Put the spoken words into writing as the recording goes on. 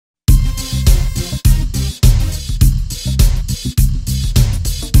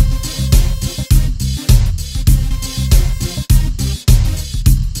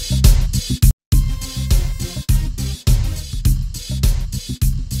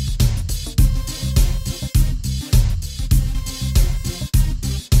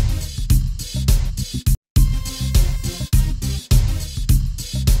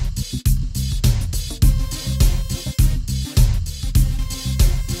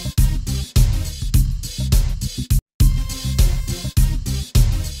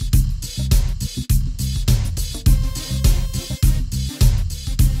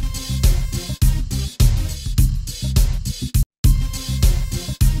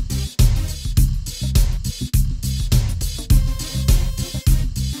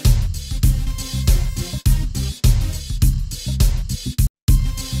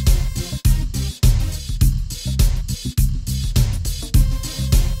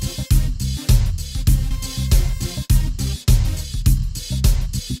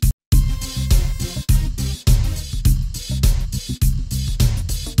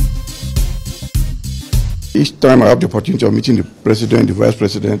each time I have the opportunity of meeting the president, the vice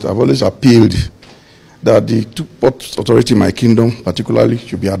president, I've always appealed that the two port authority in my kingdom particularly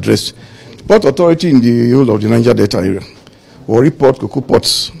should be addressed. Port authority in the whole of the Niger Delta area, Warri Port, Cocoa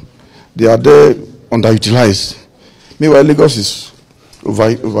Ports, they are there underutilized. Meanwhile, Lagos is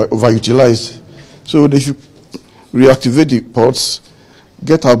overutilized. So they should reactivate the ports,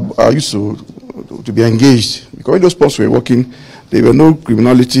 get our youth to be engaged. Because when those ports were working, there were no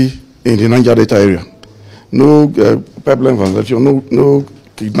criminality in the Niger Delta area. No pipeline transaction, no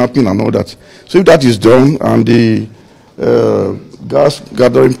kidnapping and all that. So if that is done, and the gas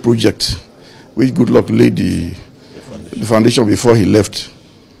gathering project, which Goodluck laid the foundation before he left,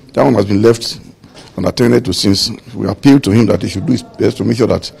 that one has been left unattended to since. We appeal to him that he should do his best to make sure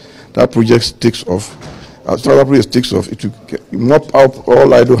that that project takes off. As that project takes off, it will mop up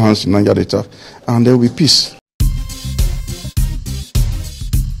all idle hands in Niger Delta, and there will be peace.